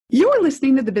You're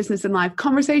listening to the Business and Life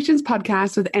Conversations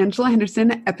podcast with Angela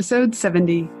Henderson, episode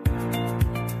 70.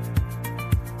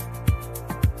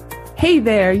 Hey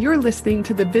there, you're listening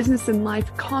to the Business and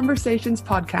Life Conversations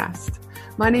podcast.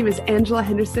 My name is Angela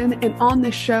Henderson, and on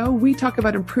this show, we talk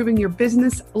about improving your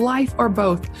business, life, or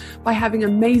both by having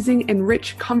amazing and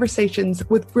rich conversations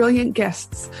with brilliant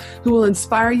guests who will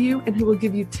inspire you and who will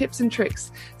give you tips and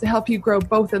tricks to help you grow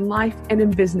both in life and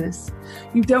in business.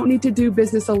 You don't need to do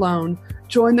business alone.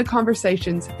 Join the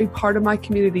conversations, be part of my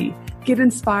community, get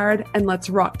inspired, and let's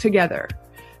rock together.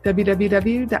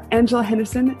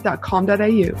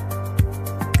 www.angelahenderson.com.au.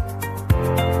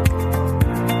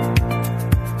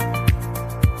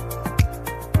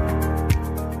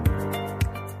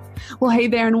 Well, hey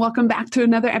there, and welcome back to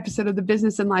another episode of the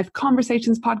Business and Life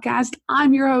Conversations podcast.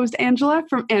 I'm your host, Angela,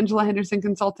 from Angela Henderson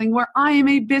Consulting, where I am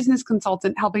a business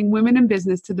consultant helping women in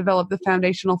business to develop the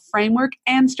foundational framework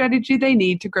and strategy they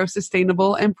need to grow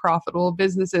sustainable and profitable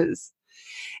businesses.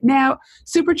 Now,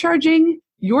 supercharging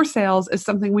your sales is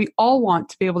something we all want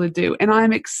to be able to do. And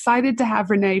I'm excited to have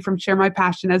Rene from Share My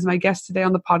Passion as my guest today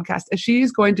on the podcast, as she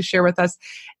is going to share with us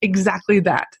exactly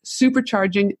that,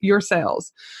 supercharging your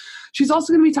sales. She's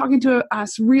also going to be talking to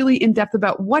us really in depth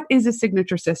about what is a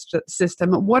signature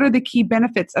system, what are the key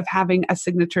benefits of having a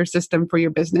signature system for your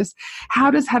business,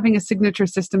 how does having a signature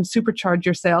system supercharge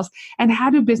your sales, and how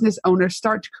do business owners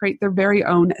start to create their very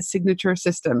own signature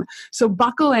system. So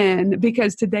buckle in,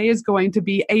 because today is going to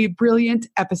be a brilliant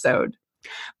episode.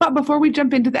 But before we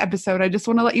jump into the episode, I just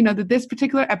want to let you know that this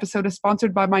particular episode is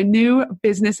sponsored by my new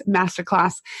business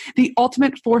masterclass, the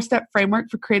ultimate 4-step framework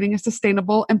for creating a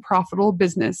sustainable and profitable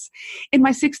business. In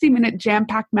my 60-minute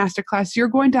jam-packed masterclass, you're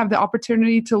going to have the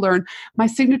opportunity to learn my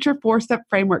signature 4-step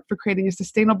framework for creating a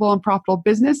sustainable and profitable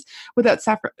business without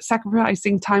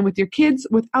sacrificing time with your kids,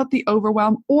 without the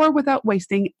overwhelm, or without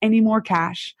wasting any more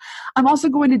cash. I'm also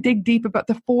going to dig deep about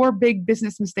the 4 big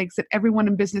business mistakes that everyone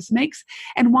in business makes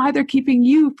and why they're keeping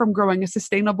you from growing a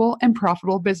sustainable and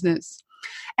profitable business.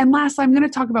 And last, I'm going to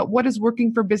talk about what is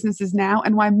working for businesses now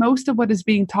and why most of what is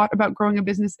being taught about growing a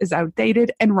business is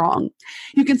outdated and wrong.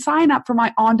 You can sign up for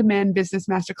my on-demand business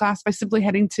masterclass by simply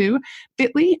heading to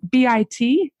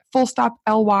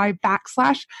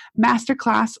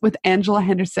bit.ly/masterclass with Angela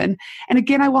Henderson. And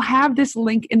again, I will have this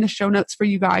link in the show notes for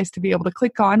you guys to be able to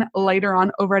click on later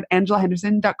on over at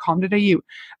angelahenderson.com.au.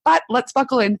 But let's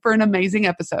buckle in for an amazing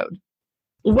episode.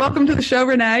 Welcome to the show,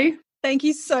 Rene. Thank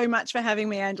you so much for having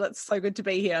me, Angela. It's so good to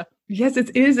be here. Yes, it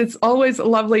is. It's always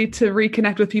lovely to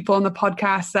reconnect with people on the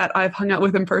podcast that I've hung out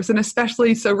with in person,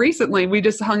 especially so recently. We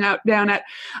just hung out down at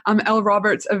Elle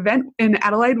Roberts' event in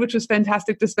Adelaide, which was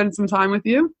fantastic to spend some time with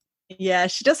you. Yeah,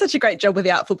 she does such a great job with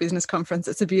the Artful Business Conference.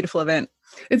 It's a beautiful event.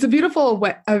 It's a beautiful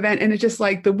event, and it's just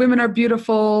like the women are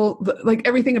beautiful. Like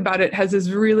everything about it has this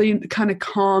really kind of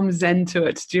calm zen to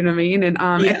it. Do you know what I mean? And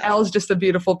Elle's just a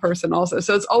beautiful person also.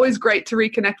 So it's always great to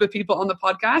reconnect with people on the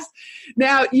podcast.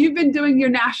 Now, you've been doing your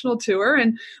national tour,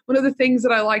 and one of the things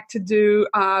that I like to do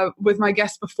with my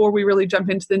guests before we really jump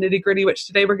into the nitty-gritty, which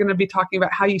today we're going to be talking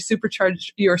about how you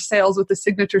supercharge your sales with the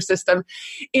signature system,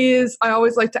 is I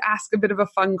always like to ask a bit of a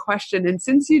fun question. And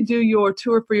since you do your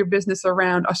tour for your business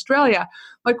around Australia,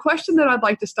 my question that I'd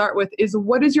like to start with is,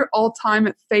 what is your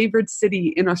all-time favorite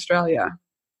city in Australia?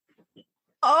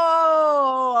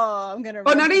 Oh, I'm going to...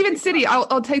 Oh, not even city.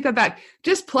 I'll take that back.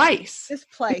 Just place. Just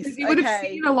place. Because you would have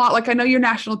seen a lot. Like, I know your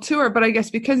national tour, but I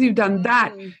guess because you've done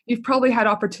that, you've probably had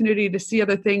opportunity to see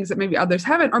other things that maybe others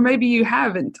haven't, or maybe you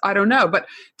haven't. I don't know. But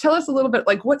tell us a little bit,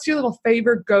 like, what's your little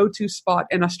favorite go-to spot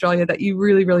in Australia that you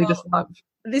really, really just love?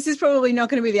 This is probably not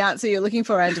going to be the answer you're looking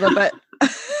for, Angela, but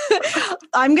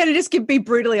I'm going to just be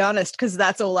brutally honest, because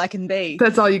that's all I can be.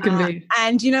 That's all you can be.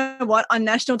 And you know what? On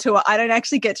national tour, I don't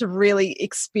actually get to really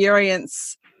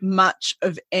experience much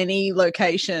of any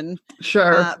location.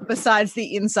 Sure. Besides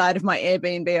the inside of my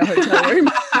Airbnb or hotel room.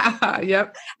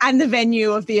 Yep. And the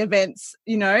venue of the events,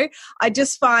 you know. I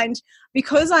just find,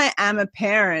 because I am a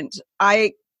parent,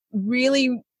 I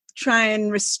really try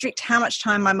and restrict how much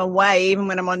time I'm away, even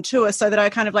when I'm on tour, so that I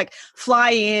kind of like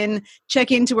fly in,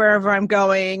 check into wherever I'm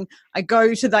going. I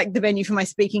go to like the venue for my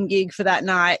speaking gig for that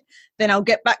night. Then I'll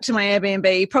get back to my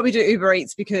Airbnb, probably do Uber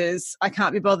Eats because I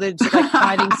can't be bothered like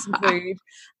finding some food.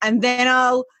 And then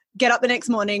I'll get up the next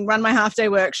morning, run my half-day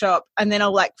workshop, and then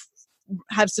I'll like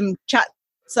have some chat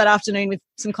that afternoon with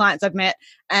some clients I've met,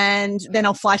 and then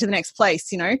I'll fly to the next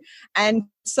place, you know. And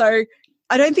so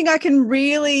I don't think I can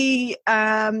really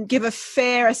give a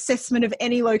fair assessment of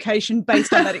any location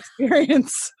based on that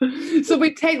experience. So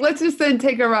let's just then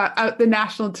take out the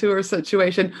national tour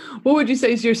situation. What would you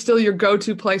say is your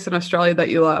go-to place in Australia that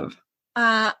you love?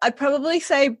 I'd probably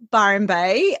say Byron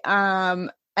Bay.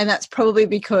 And that's probably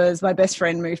because my best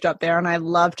friend moved up there and I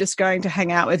love just going to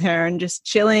hang out with her and just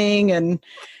chilling. And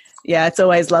yeah, it's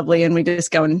always lovely. And we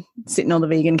just go and sit in all the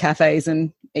vegan cafes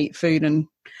and eat food and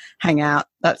hang out.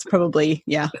 That's probably,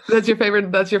 yeah. That's your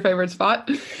favorite spot.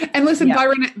 And listen,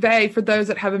 Byron Bay, for those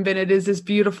that haven't been, it is this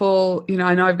beautiful,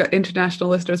 I know I've got international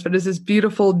listeners, but it's this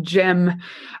beautiful gem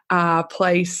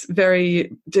place.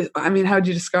 Very, how would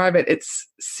you describe it? It's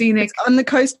scenic. It's on the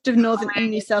coast of northern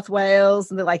New South Wales,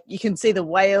 and you can see the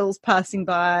whales passing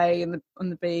by on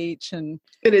the beach, and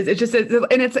it is.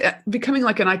 It's becoming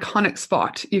like an iconic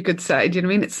spot, you could say. Do you know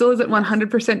what I mean? It still isn't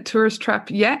 100% tourist trap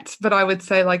yet, but I would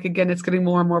say, again, it's getting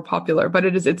more and more popular.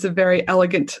 But it's a very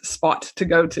elegant spot to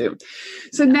go to.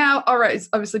 So now, all right,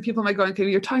 obviously people might go, okay,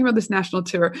 you're talking about this national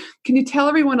tour. Can you tell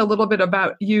everyone a little bit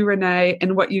about you, Rene,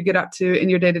 and what you get up to in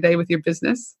your day-to-day with your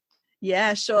business?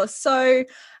 Yeah, sure. So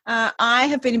I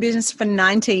have been in business for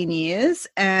 19 years,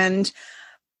 and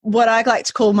what I like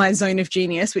to call my zone of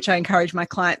genius, which I encourage my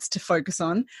clients to focus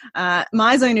on,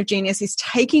 my zone of genius is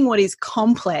taking what is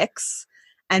complex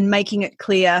and making it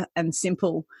clear and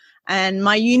simple. And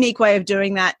my unique way of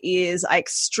doing that is I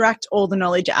extract all the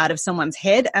knowledge out of someone's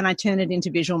head and I turn it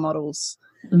into visual models.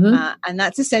 Mm-hmm. And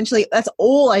that's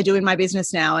all I do in my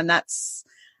business now. And that's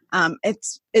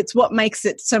it's what makes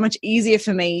it so much easier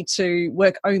for me to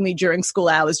work only during school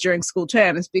hours, during school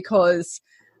terms, because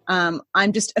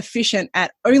I'm just efficient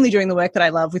at only doing the work that I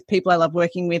love with people I love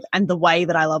working with and the way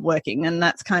that I love working. And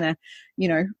that's kind of,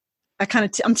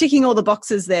 I'm ticking all the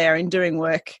boxes there in doing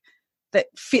work that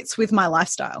fits with my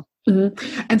lifestyle.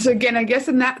 Mm-hmm. And so again, I guess,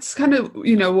 and that's kind of,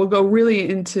 we'll go really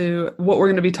into what we're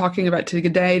going to be talking about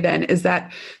today then, is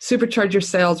that supercharge your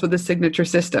sales with a signature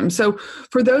system. So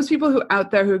for those people who out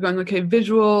there who are going, okay,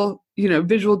 visual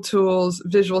tools,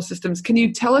 visual systems, can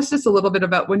you tell us just a little bit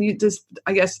about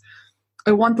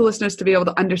I want the listeners to be able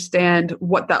to understand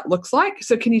what that looks like.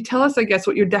 So can you tell us,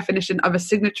 what your definition of a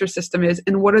signature system is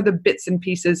and what are the bits and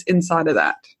pieces inside of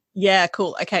that? Yeah,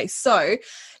 cool. Okay. So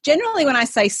generally when I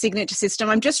say signature system,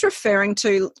 I'm just referring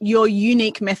to your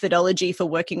unique methodology for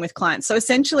working with clients. So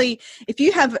essentially, if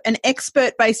you have an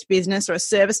expert-based business or a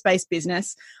service-based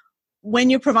business, when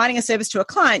you're providing a service to a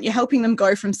client, you're helping them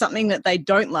go from something that they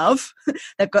don't love,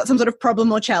 they've got some sort of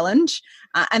problem or challenge,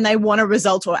 and they want a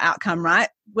result or outcome, right?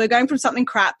 We're going from something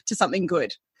crap to something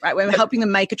good, right? We're helping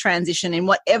them make a transition in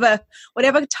whatever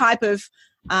type of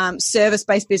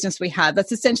service-based business we have.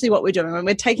 That's essentially what we're doing when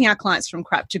we're taking our clients from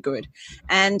crap to good.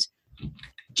 And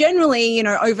generally,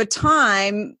 over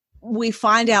time, we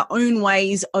find our own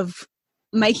ways of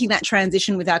making that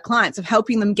transition with our clients, of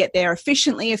helping them get there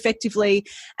efficiently, effectively,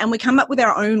 and we come up with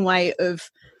our own way of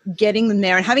getting them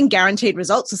there and having guaranteed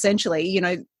results, essentially,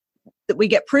 that we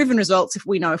get proven results if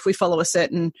we follow a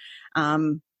certain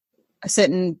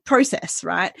process,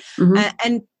 right? Mm-hmm.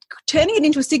 And turning it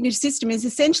into a signature system is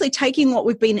essentially taking what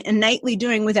we've been innately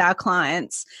doing with our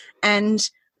clients and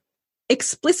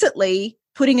explicitly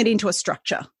putting it into a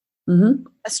structure. Mm-hmm.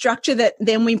 A structure that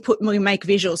then we make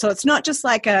visual. So it's not just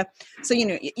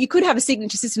you could have a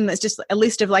signature system that's just a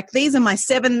list of these are my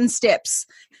 7 steps,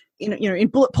 in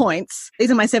bullet points.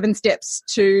 These are my 7 steps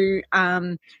to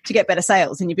get better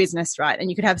sales in your business, right? And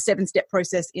you could have a 7-step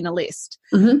process in a list.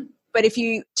 Mm-hmm. But if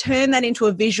you turn that into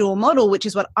a visual model, which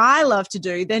is what I love to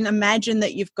do, then imagine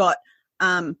that you've got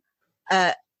a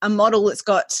model that's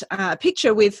got a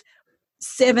picture with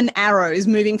 7 arrows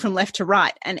moving from left to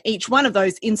right. And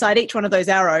inside each one of those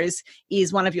arrows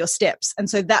is one of your steps. And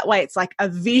so that way it's like a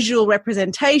visual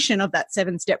representation of that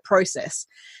 7-step process.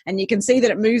 And you can see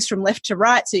that it moves from left to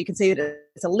right. So you can see that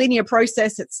it's a linear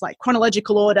process. It's like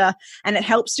chronological order. And it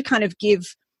helps to kind of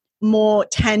give more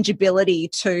tangibility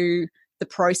to the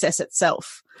process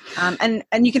itself. And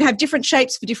you can have different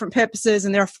shapes for different purposes,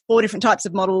 and there are 4 different types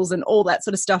of models and all that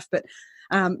sort of stuff. But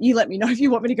you let me know if you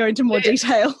want me to go into more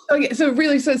detail. Okay, so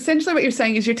essentially what you're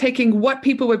saying is you're taking what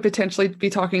people would potentially be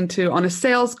talking to on a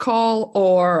sales call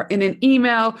or in an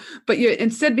email, but you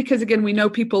instead, because again, we know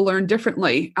people learn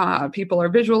differently. People are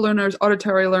visual learners,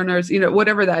 auditory learners,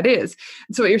 whatever that is.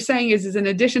 And so what you're saying is in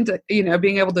addition to,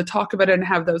 being able to talk about it and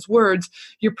have those words,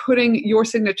 you're putting your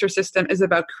signature system is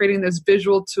about creating those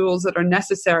visual tools that are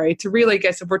necessary to really,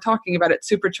 if we're talking about it,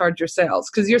 supercharge your sales.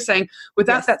 Because you're saying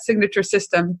without that signature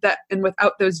system and without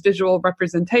those visual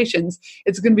representations,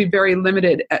 it's going to be very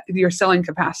limited at your selling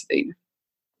capacity.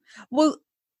 Well,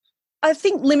 I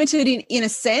think limited in a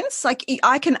sense.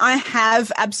 I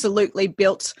have absolutely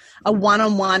built a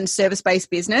one-on-one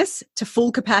service-based business to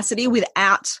full capacity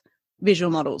without visual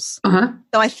models. Uh-huh.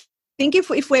 So I think if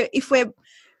we're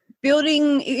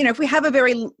building, if we have a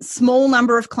very small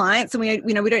number of clients and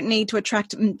we don't need to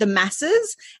attract the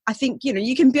masses, I think,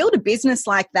 you can build a business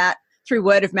like that through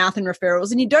word of mouth and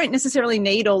referrals, and you don't necessarily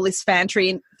need all this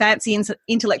fancy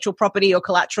intellectual property or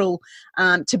collateral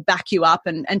to back you up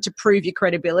and to prove your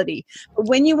credibility. But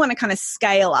when you want to kind of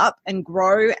scale up and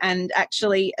grow and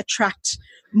actually attract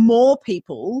more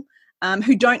people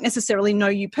who don't necessarily know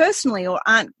you personally or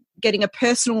aren't getting a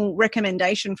personal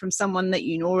recommendation from someone that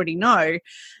you already know,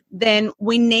 then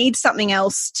we need something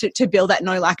else to build that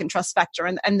know, like, and trust factor.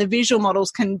 And the visual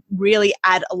models can really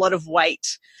add a lot of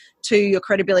weight to your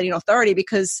credibility and authority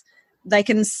because they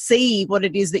can see what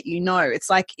it is that you know. It's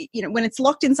like, when it's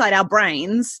locked inside our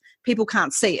brains, people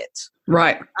can't see it.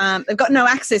 Right. They've got no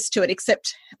access to it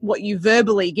except what you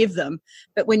verbally give them.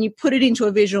 But when you put it into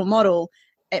a visual model,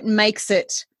 it makes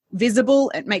it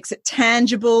visible, it makes it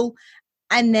tangible,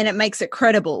 and then it makes it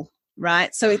credible,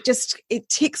 right? So it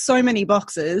ticks so many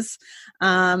boxes.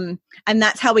 And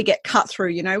that's how we get cut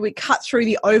through, we cut through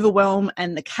the overwhelm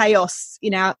and the chaos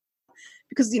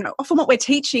because, often what we're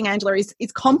teaching, Angela,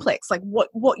 is complex. Like what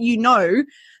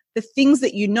the things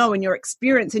that and your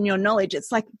experience and your knowledge,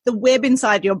 it's like the web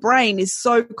inside your brain is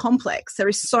so complex. There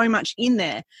is so much in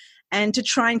there. And to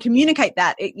try and communicate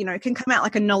that, it can come out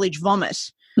like a knowledge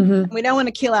vomit. Mm-hmm. We don't want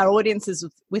to kill our audiences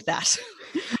with that.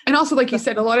 And also, like you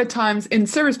said, a lot of times in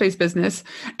service-based business,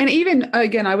 and even,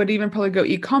 again, I would even probably go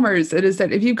e-commerce, it is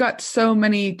that if you've got so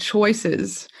many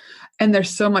choices and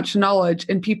there's so much knowledge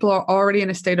and people are already in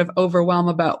a state of overwhelm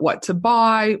about what to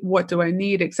buy, what do I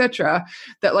need, etc.,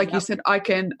 that, like you said, I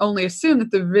can only assume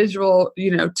that the visual,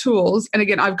 tools, and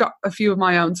again, I've got a few of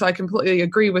my own, so I completely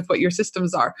agree with what your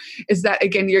systems are, is that,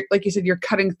 again, you're, like you said, you're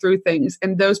cutting through things,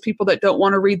 and those people that don't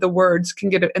want to read the words can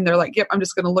get it, and they're like, yep, I'm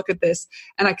just going to look at this,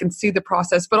 and I can see the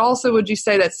process. But also, would you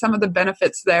say that some of the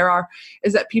benefits there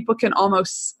is that people can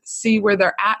almost see where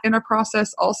they're at in a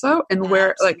process also, and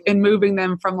where, like, in moving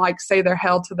them from, like, say their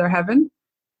hell to their heaven?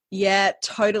 Yeah,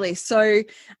 totally. So,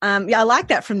 I like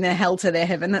that, from their hell to their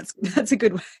heaven. That's a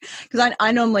good way, because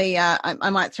I normally I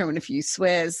might throw in a few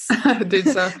swears. Did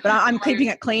so, but I'm keeping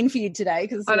it clean for you today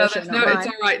because it's all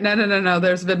right. No.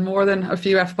 There's been more than a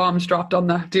few F-bombs dropped on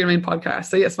the Do You Know What I Mean podcast.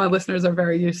 So yes, my listeners are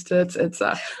very used to it. It's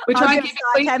we try and keep it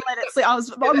clean. I can let it slip. I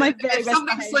was on my very best. If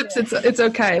something slips, it's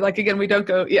okay. Like, again, we don't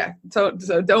go. Yeah. So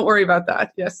don't worry about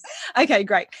that. Yes. Okay,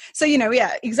 great. So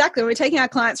exactly. We're taking our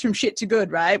clients from shit to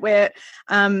good, right? Where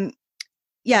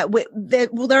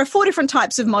there are 4 different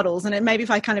types of models, and maybe if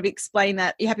I kind of explain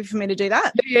that, you happy for me to do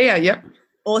that? Yeah.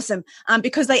 Awesome.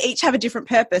 Because they each have a different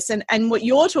purpose, and what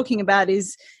you're talking about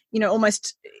is,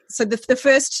 almost, so the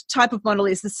first type of model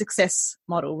is the success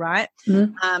model, right?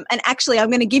 Mm-hmm. And actually, I'm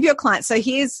going to give you a client. So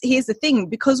here's the thing,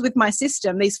 because with my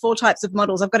system, these 4 types of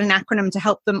models, I've got an acronym to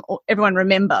help everyone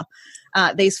remember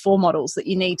these 4 models that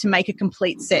you need to make a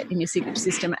complete set in your signature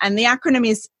system, and the acronym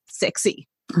is SEXY.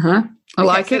 Uh-huh. I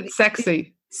like it.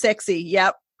 Sexy. Sexy.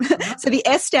 Yep. So the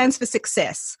S stands for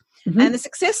success. Mm-hmm. And the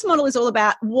success model is all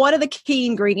about what are the key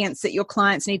ingredients that your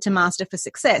clients need to master for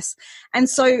success. And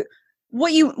so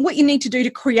what you need to do to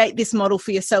create this model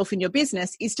for yourself in your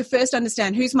business is to first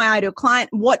understand who's my ideal client.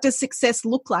 What does success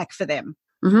look like for them?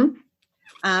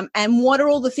 Mm-hmm. And what are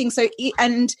all the things? So,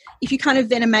 and if you kind of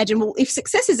then imagine, well, if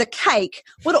success is a cake,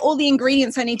 what are all the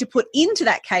ingredients I need to put into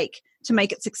that cake to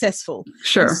make it successful?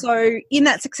 Sure. And so in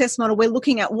that success model, we're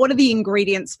looking at what are the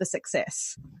ingredients for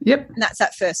success. Yep. And that's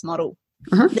that first model.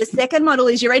 Uh-huh. The second model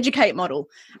is your educate model.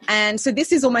 And so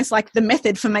this is almost like the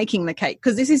method for making the cake,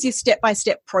 because this is your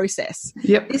step-by-step process.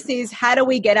 Yep. This is, how do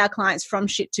we get our clients from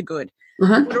shit to good?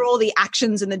 Uh-huh. What are all the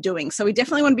actions and the doing? So we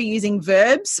definitely want to be using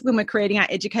verbs when we're creating our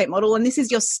educate model. And this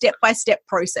is your step-by-step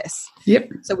process. Yep.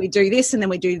 So we do this, and then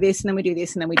we do this, and then we do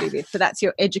this, and then we do this. So that's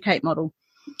your educate model.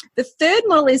 The third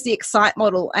model is the excite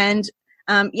model. And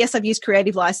yes, I've used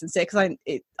creative license there because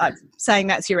I'm saying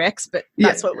that's your ex, but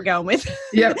that's what we're going with.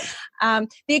 Yep.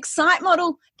 The excite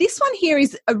model, this one here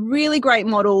is a really great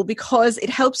model because it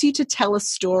helps you to tell a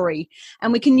story.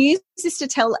 And we can use this to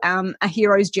tell a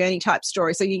hero's journey type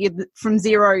story. So you get from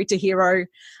zero to hero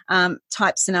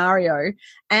type scenario.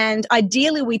 And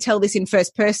ideally, we tell this in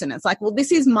first person. It's like, well,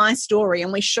 this is my story.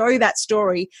 And we show that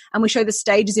story, and we show the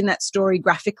stages in that story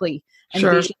graphically and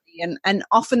visually. And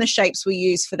often the shapes we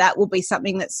use for that will be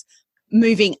something that's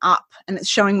moving up and it's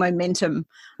showing momentum,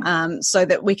 so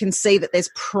that we can see that there's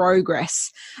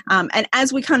progress. And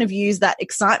as we kind of use that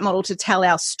excite model to tell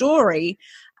our story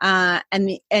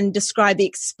and describe the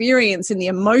experience and the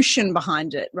emotion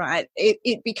behind it, right,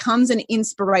 it becomes an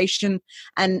inspiration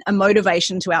and a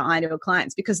motivation to our ideal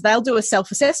clients, because they'll do a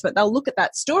self-assessment. They'll look at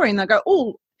that story and they'll go,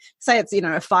 oh, say it's, a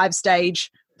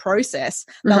 5-stage process.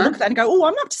 They'll look at that and go, oh,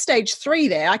 I'm up to stage 3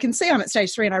 there. I can see I'm at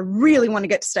stage 3 and I really want to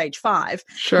get to stage 5.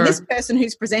 Sure. And this person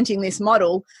who's presenting this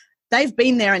model they've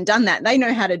been there and done that. They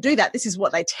know how to do that. This is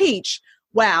what they teach.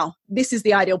 Wow, this is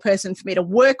the ideal person for me to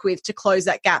work with to close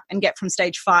that gap and get from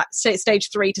stage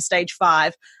 3 to stage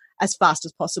 5 as fast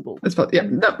as possible. Yeah,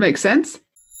 that makes sense.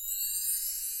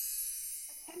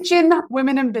 Attention,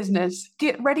 women in business,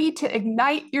 get ready to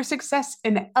ignite your success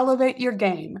and elevate your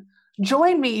game.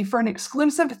 Join me for an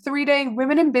exclusive 3-day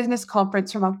Women in Business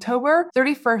conference from October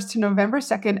 31st to November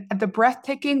 2nd at the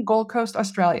breathtaking Gold Coast,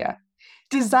 Australia.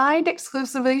 Designed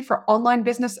exclusively for online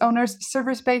business owners,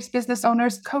 service-based business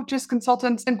owners, coaches,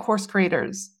 consultants, and course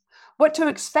creators. What to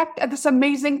expect at this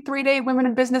amazing 3-day Women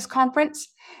in Business conference?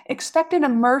 Expect an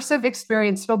immersive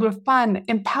experience filled with fun,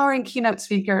 empowering keynote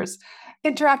speakers,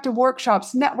 interactive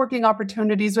workshops, networking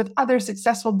opportunities with other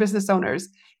successful business owners,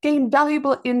 gain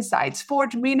valuable insights,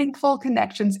 forge meaningful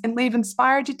connections, and leave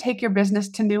inspired to take your business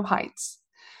to new heights.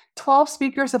 12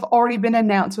 speakers have already been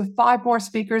announced, with 5 more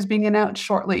speakers being announced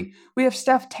shortly. We have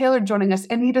Steph Taylor joining us,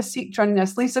 Anita Seek joining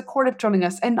us, Lisa Cordiff joining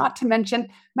us, and not to mention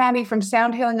Maddie from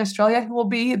Sound Healing Australia, who will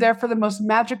be there for the most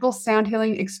magical sound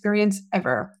healing experience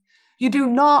ever. You do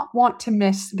not want to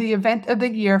miss the event of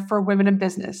the year for women in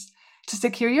business. To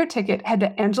secure your ticket, head to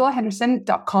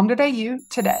angelahenderson.com.au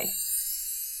today.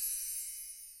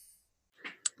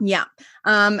 Yeah.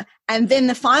 And then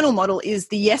the final model is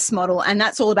the yes model. And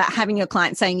that's all about having your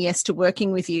client saying yes to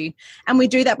working with you. And we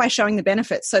do that by showing the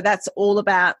benefits. So that's all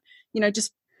about,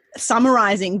 just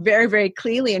summarizing very, very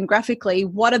clearly and graphically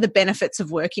what are the benefits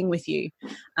of working with you.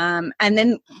 And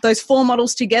then those 4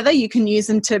 models together, you can use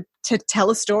them to tell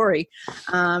a story.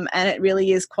 And it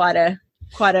really is quite a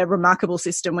remarkable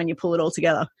system when you pull it all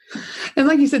together. And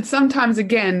like you said, sometimes,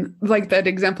 again, like that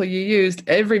example you used,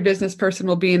 every business person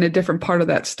will be in a different part of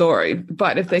that story.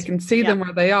 But if they can see them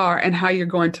where they are and how you're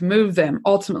going to move them,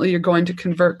 ultimately you're going to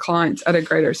convert clients at a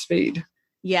greater speed.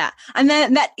 Yeah. And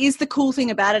that is the cool thing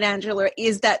about it, Angela,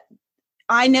 is that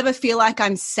I never feel like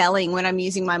I'm selling when I'm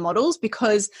using my models,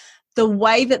 because the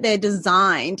way that they're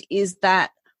designed is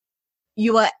that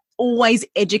you are always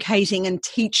educating and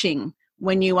teaching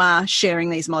when you are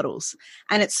sharing these models.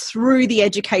 And it's through the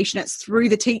education, it's through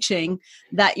the teaching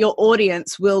that your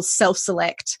audience will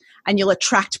self-select and you'll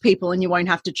attract people and you won't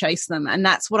have to chase them. And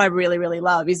that's what I really, really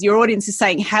love, is your audience is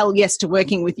saying hell yes to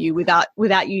working with you without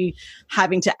you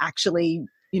having to actually,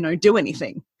 do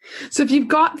anything. So if you've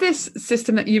got this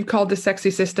system that you've called the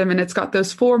sexy system, and it's got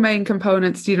those 4 main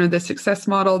components, the success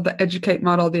model, the educate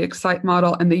model, the excite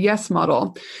model, and the yes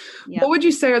model, what would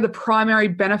you say are the primary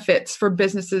benefits for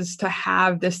businesses to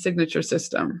have this signature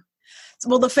system?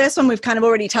 Well, the first one we've kind of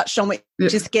already touched on, which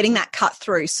is getting that cut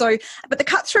through. So, but the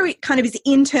cut through kind of is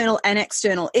internal and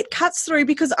external. It cuts through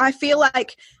because I feel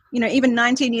like, even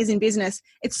 19 years in business,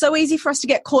 it's so easy for us to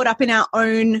get caught up in our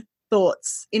own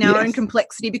thoughts, in our own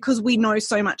complexity, because we know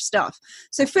so much stuff.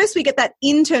 So first we get that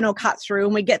internal cut through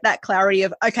and we get that clarity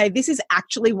of, okay, this is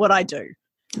actually what I do.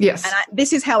 Yes. And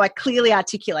this is how I clearly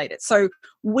articulate it. So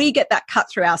we get that cut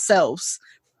through ourselves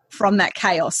from that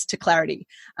chaos to clarity,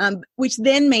 which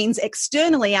then means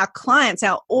externally our clients,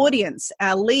 our audience,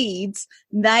 our leads,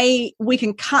 we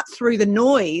can cut through the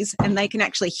noise and they can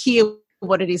actually hear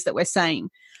what it is that we're saying.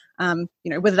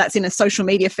 Whether that's in a social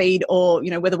media feed or,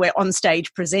 whether we're on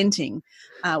stage presenting,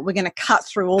 we're going to cut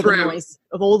through all the noise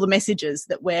of all the messages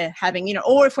that we're having,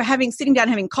 or if we're sitting down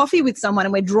having coffee with someone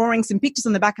and we're drawing some pictures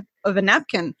on the back of a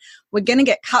napkin, we're going to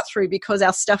get cut through because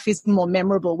our stuff is more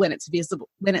memorable when it's visible,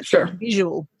 when it's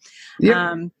visual.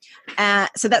 Yep.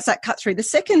 So that's that cut through. The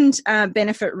second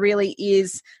benefit really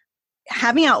is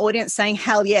having our audience saying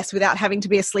hell yes without having to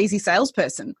be a sleazy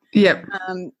salesperson. Yep.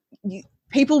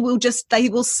 People will they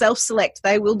will self-select.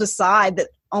 They will decide that,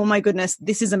 oh my goodness,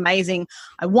 this is amazing.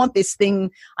 I want this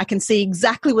thing. I can see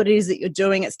exactly what it is that you're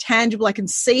doing. It's tangible. I can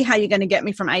see how you're going to get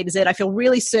me from A to Z. I feel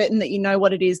really certain that you know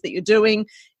what it is that you're doing.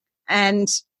 And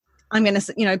I'm going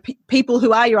to, people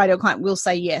who are your ideal client will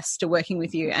say yes to working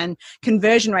with you. And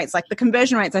conversion rates, like the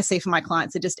conversion rates I see for my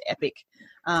clients, are just epic.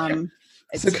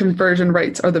 So conversion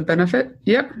rates are the benefit.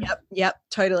 Yep,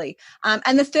 totally.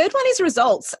 And the third one is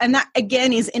results. And that,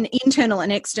 again, is an internal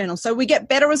and external. So we get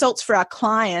better results for our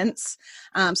clients.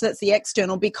 So that's the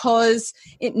external, because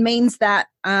it means that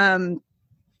our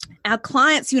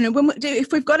clients,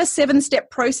 if we've got a 7-step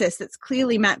process that's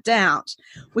clearly mapped out,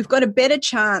 we've got a better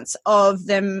chance of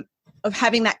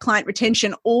having that client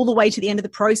retention all the way to the end of the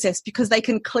process, because they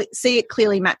can see it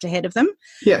clearly mapped ahead of them.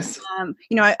 Yes.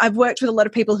 I've worked with a lot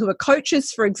of people who are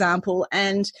coaches, for example,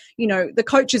 and, the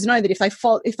coaches know that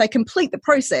if they complete the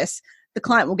process, the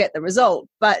client will get the result.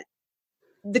 But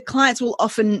the clients will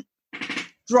often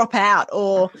drop out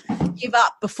or give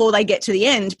up before they get to the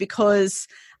end, because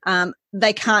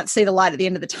they can't see the light at the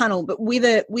end of the tunnel. But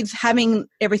with having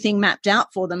everything mapped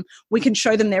out for them, we can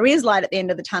show them there is light at the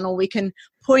end of the tunnel. We can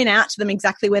point out to them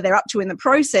exactly where they're up to in the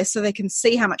process so they can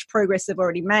see how much progress they've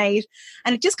already made.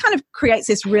 And it just kind of creates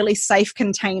this really safe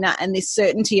container and this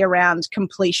certainty around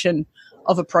completion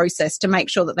of a process to make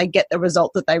sure that they get the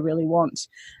result that they really want.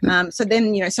 So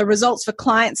then, so results for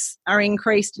clients are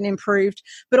increased and improved,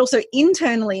 but also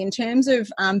internally in terms of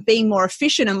being more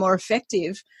efficient and more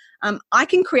effective, I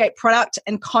can create product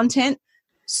and content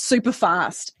super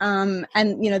fast. And,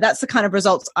 that's the kind of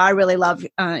results I really love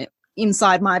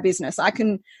inside my business. I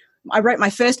wrote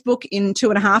my first book in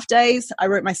 2.5 days. I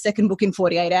wrote my second book in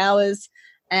 48 hours.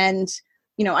 And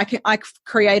I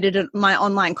created my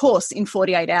online course in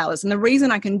 48 hours. And the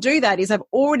reason I can do that is I've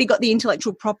already got the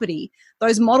intellectual property.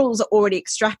 Those models are already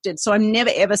extracted. So I'm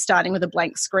never, ever starting with a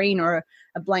blank screen or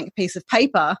a blank piece of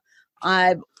paper.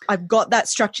 I've got that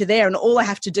structure there, and all I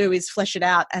have to do is flesh it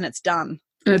out, and it's done.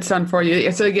 And it's done for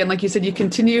you. So again, like you said, you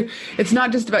continue. It's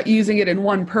not just about using it in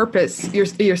one purpose, your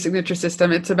signature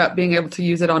system. It's about being able to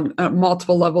use it on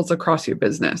multiple levels across your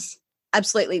business.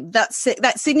 Absolutely. That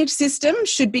signature system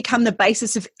should become the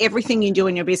basis of everything you do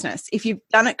in your business. If you've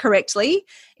done it correctly,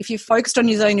 if you've focused on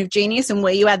your zone of genius and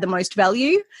where you add the most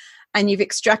value, and you've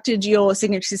extracted your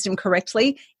signature system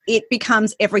correctly, it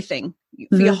becomes everything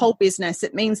for your whole business.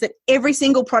 It means that every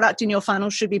single product in your funnel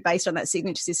should be based on that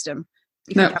signature system.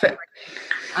 So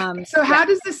how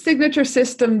does the signature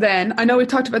system then, I know we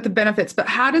talked about the benefits, but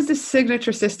how does the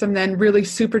signature system then really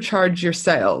supercharge your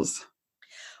sales?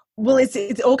 Well,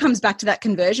 it all comes back to that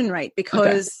conversion rate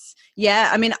because,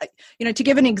 to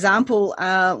give an example,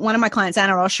 one of my clients,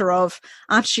 Anna Osherov,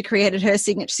 after she created her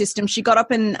signature system, she got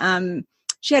up and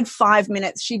she had 5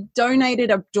 minutes. She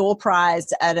donated a door prize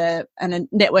at a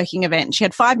networking event. She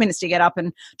had 5 minutes to get up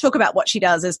and talk about what she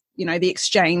does as, the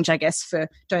exchange, I guess, for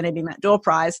donating that door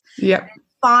prize. Yeah.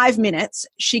 5 minutes,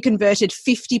 she converted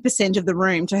 50% of the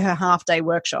room to her half-day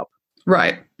workshop.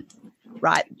 Right.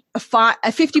 A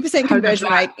 50% conversion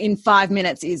rate in 5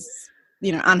 minutes is,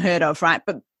 unheard of, right?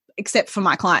 But except for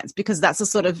my clients, because that's the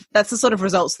sort of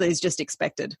results that is just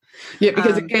expected. Yeah,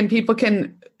 because again, people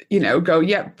can, go,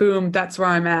 yeah, boom, that's where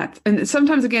I'm at. And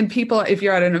sometimes again, people, if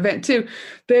you're at an event too,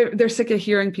 they're sick of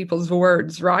hearing people's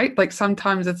words, right? Like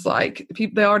sometimes it's like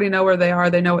people, they already know where they are,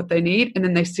 they know what they need, and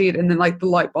then they see it, and then like the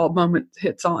light bulb moment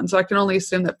hits on. So I can only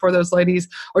assume that for those ladies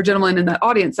or gentlemen in that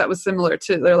audience, that was similar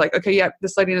too. They're like, okay, yeah,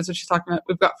 this lady knows what she's talking about.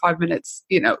 We've got 5 minutes,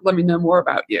 let me know more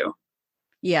about you.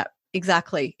 Yeah,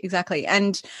 exactly.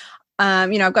 And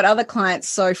I've got other clients.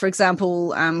 So, for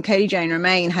example, Katie Jane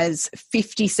Romaine has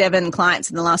 57 clients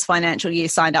in the last financial year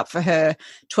signed up for her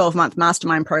 12-month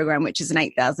mastermind program, which is an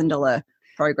 $8,000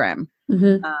 program.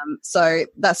 So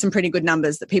that's some pretty good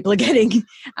numbers that people are getting.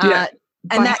 And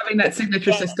having that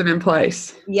signature system in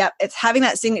place. Yep, it's having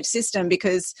that signature system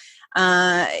because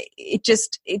it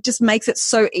just makes it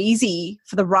so easy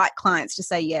for the right clients to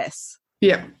say yes.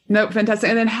 Yeah, no, fantastic.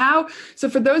 And then so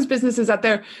for those businesses out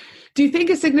there, do you think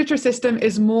a signature system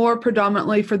is more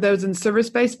predominantly for those in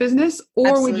service-based business, or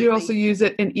Absolutely. Would you also use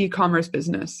it in e-commerce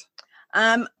business?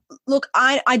 Look,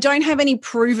 I don't have any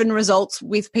proven results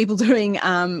with people doing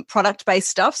product-based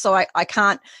stuff, so I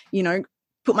can't,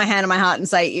 put my hand on my heart and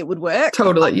say it would work.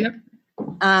 Totally, yeah.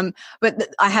 But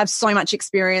I have so much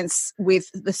experience with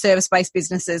the service-based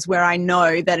businesses where I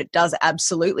know that it does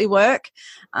absolutely work.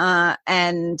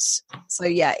 And so,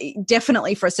 yeah,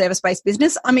 definitely for a service-based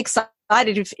business. I'm excited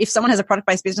if someone has a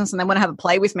product-based business and they want to have a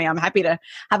play with me, I'm happy to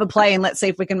have a play and let's see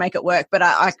if we can make it work. But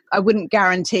I wouldn't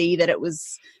guarantee that it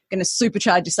was going to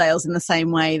supercharge your sales in the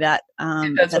same way that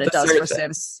it does for a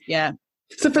service. Yeah.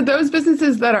 So for those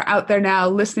businesses that are out there now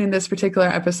listening to this particular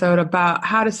episode about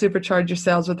how to supercharge your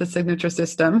sales with the signature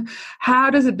system, how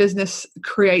does a business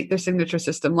create their signature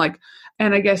system?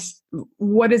 And I guess,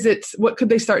 what could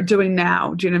they start doing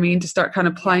now? Do you know what I mean? To start kind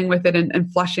of playing with it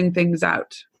and fleshing things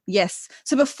out. Yes.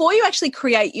 So before you actually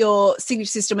create your signature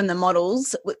system and the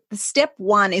models, step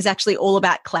 1 is actually all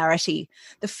about clarity.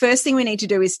 The first thing we need to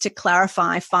do is to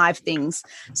clarify 5 things.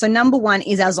 So number 1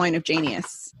 is our zone of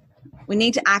genius. We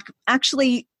need to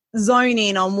actually zone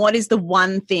in on what is the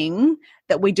one thing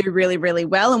that we do really, really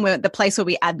well, and we're the place where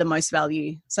we add the most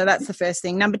value. So that's the first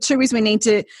thing. Number 2 is we need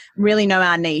to really know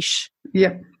our niche.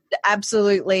 Yeah.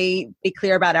 Absolutely be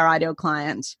clear about our ideal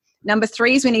client. Number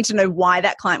 3 is we need to know why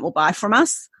that client will buy from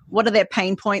us. What are their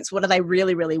pain points? What do they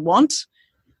really, really want?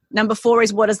 Number 4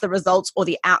 is what is the results or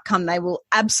the outcome they will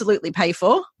absolutely pay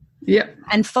for? Yep.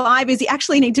 And 5 is you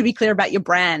actually need to be clear about your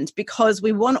brand, because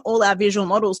we want all our visual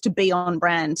models to be on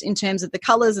brand in terms of the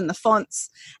colors and the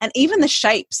fonts and even the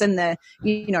shapes and the,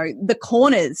 the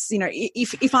corners.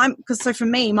 Because for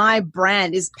me, my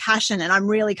brand is passion, and I'm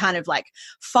really kind of like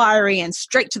fiery and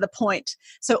straight to the point.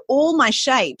 So all my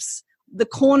shapes, the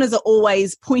corners are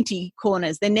always pointy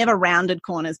corners. They're never rounded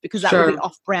corners, because that would be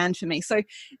off brand for me. So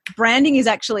branding is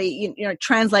actually,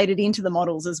 translated into the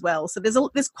models as well. So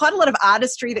there's quite a lot of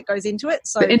artistry that goes into it.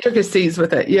 So the intricacies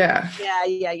with it. Yeah.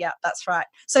 Yeah. That's right.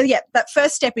 So yeah, that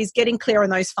first step is getting clear on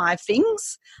those 5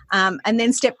 things. And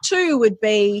then step 2 would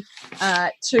be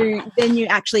then you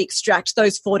actually extract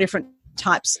those 4 different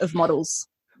types of models.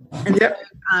 And so,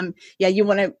 you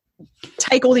want to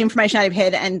take all the information out of your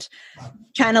head and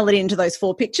channel it into those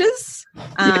 4 pictures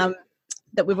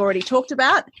that we've already talked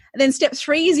about. And then step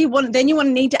 3 is you want to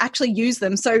need to actually use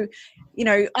them. So,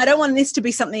 I don't want this to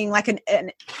be something like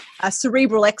a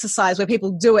cerebral exercise where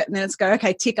people do it and then it's go,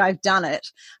 okay, tick, I've done it.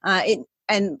 Back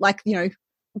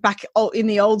in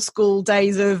the old school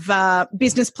days of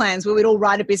business plans, where we'd all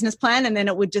write a business plan and then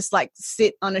it would just like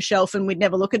sit on a shelf and we'd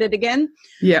never look at it again.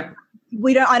 Yeah.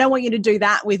 I don't want you to do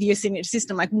that with your signature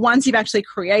system. Like, once you've actually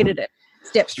created it,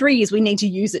 step 3 is we need to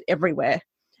use it everywhere.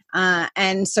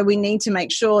 And so we need to make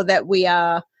sure that we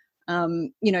are,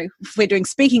 if we're doing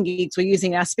speaking gigs, we're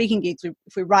using our speaking gigs. If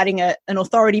we're writing an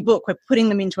authority book, we're putting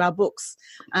them into our books.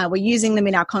 We're using them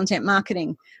in our content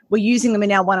marketing. We're using them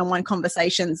in our one-on-one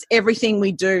conversations. Everything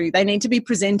we do, they need to be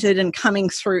presented and coming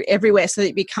through everywhere so that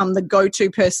you become the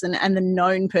go-to person and the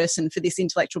known person for this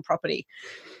intellectual property.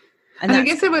 And I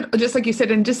guess it would, just like you said,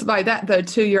 and just by that though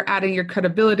too, you're adding your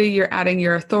credibility, you're adding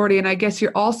your authority. And I guess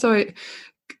you're also,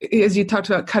 as you talked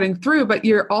about cutting through, but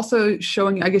you're also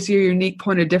showing, I guess, your unique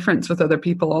point of difference with other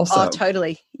people also. Oh,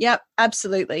 totally. Yep,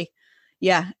 absolutely.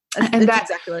 Yeah. And that's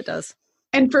exactly what it does.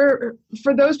 And for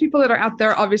those people that are out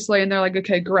there, obviously, and they're like,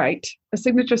 okay, great. A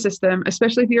signature system,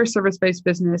 especially if you're a service-based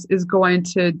business, is going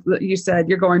to, you said,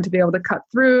 you're going to be able to cut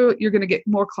through. You're going to get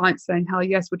more clients saying hell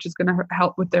yes, which is going to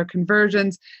help with their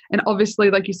conversions. And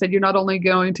obviously, like you said, you're not only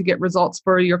going to get results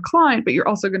for your client, but you're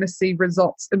also going to see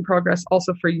results in progress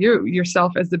also for you,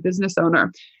 yourself as the business owner.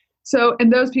 So,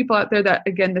 and those people out there that,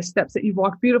 again, the steps that you've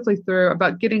walked beautifully through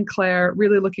about getting clear,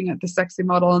 really looking at the sexy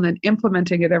model and then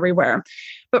implementing it everywhere.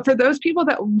 But for those people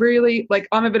that really, like,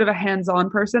 I'm a bit of a hands-on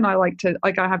person. I like to,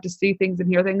 I have to see things and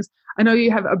hear things. I know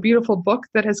you have a beautiful book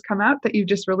that has come out that you've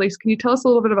just released. Can you tell us a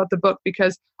little bit about the book?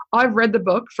 Because I've read the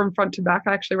book from front to back.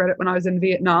 I actually read it when I was in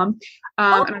Vietnam.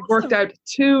 And I've worked out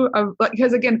 2 of,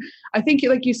 because again, I think,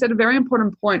 like you said, a very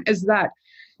important point is that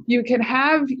you can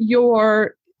have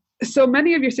so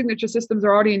many of your signature systems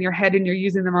are already in your head and you're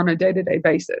using them on a day-to-day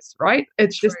basis, right?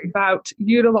 It's just about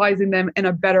utilizing them in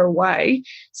a better way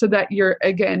so that you're,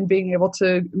 again, being able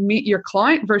to meet your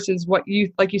client versus what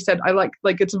you, like you said, I like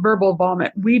it's verbal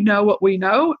vomit. We know what we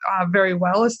know very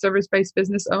well as service-based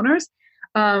business owners.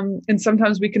 And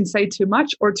sometimes we can say too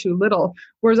much or too little.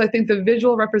 Whereas I think the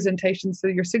visual representation, so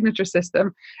your signature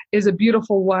system, is a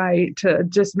beautiful way to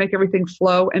just make everything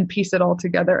flow and piece it all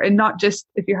together. And not just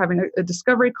if you're having a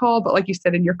discovery call, but like you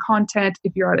said, in your content,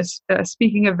 if you're at a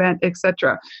speaking event,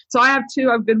 etc. So I have 2.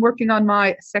 I've been working on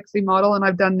my sexy model, and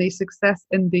I've done the success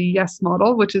and the yes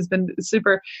model, which has been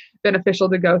super beneficial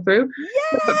to go through.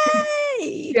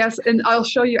 Yay! Yes, and I'll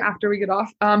show you after we get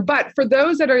off. But for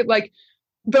those that are like,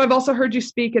 but I've also heard you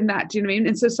speak in that, do you know what I mean?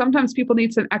 And so sometimes people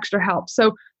need some extra help.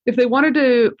 So if they wanted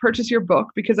to purchase your book,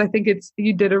 because I think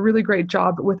you did a really great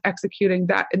job with executing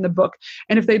that in the book.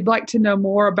 And if they'd like to know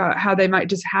more about how they might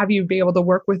just have you be able to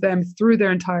work with them through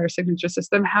their entire signature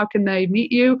system, how can they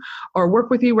meet you or work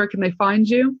with you? Where can they find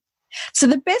you? So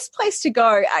the best place to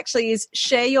go actually is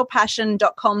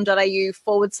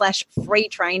shareyourpassion.com.au/free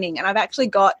training. And I've actually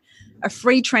got a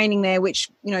free training there, which,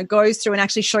 goes through and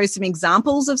actually shows some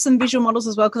examples of some visual models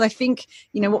as well. Because I think,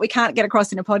 what we can't get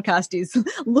across in a podcast is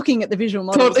looking at the visual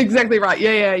models. Exactly right.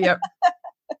 Yeah.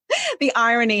 The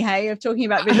irony, hey, of talking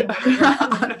about visual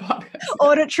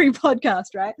auditory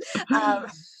podcast, right?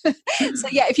 So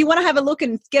yeah, if you want to have a look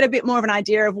and get a bit more of an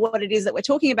idea of what it is that we're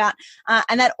talking about,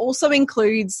 and that also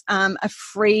includes a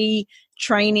free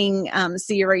training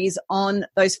series on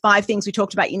those 5 things we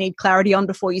talked about you need clarity on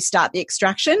before you start the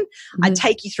extraction. I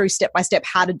take you through step by step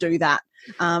how to do that.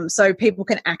 so people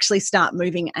can actually start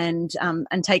moving and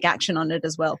take action on it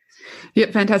as well. Yeah,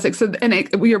 fantastic. So,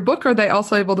 your book, are they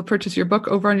also able to purchase your book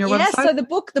over on your website? Yes, so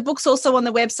the book's also on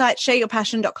the website,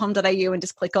 shareyourpassion.com.au, and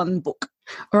just click on book.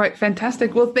 All right,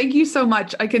 fantastic. Well, thank you so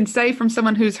much. I can say from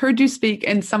someone who's heard you speak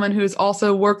and someone who's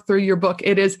also worked through your book,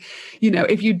 it is,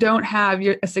 if you don't have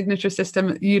a signature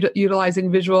system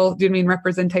utilizing visual,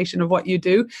 representation of what you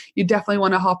do, you definitely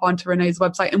want to hop onto Renee's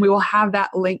website, and we will have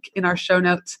that link in our show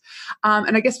notes.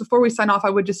 And I guess before we sign off, I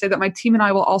would just say that my team and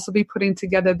I will also be putting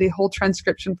together the whole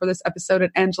transcription for this episode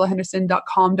at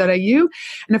angelahenderson.com.au.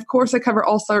 And of course, I cover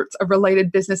all sorts of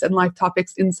related business and life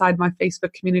topics inside my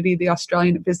Facebook community, the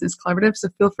Australian Business Collaborative. So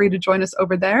feel free to join us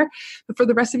over there. But for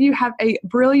the rest of you, have a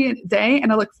brilliant day.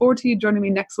 And I look forward to you joining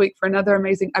me next week for another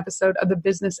amazing episode of the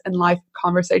Business and Life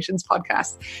Conversations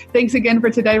podcast. Thanks again for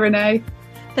today, Renee.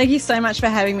 Thank you so much for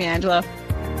having me, Angela.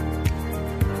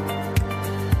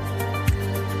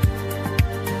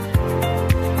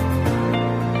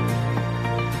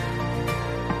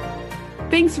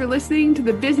 Thanks for listening to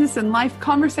the Business and Life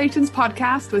Conversations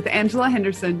podcast with Angela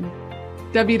Henderson.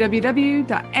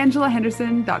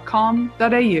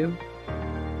 www.angelahenderson.com.au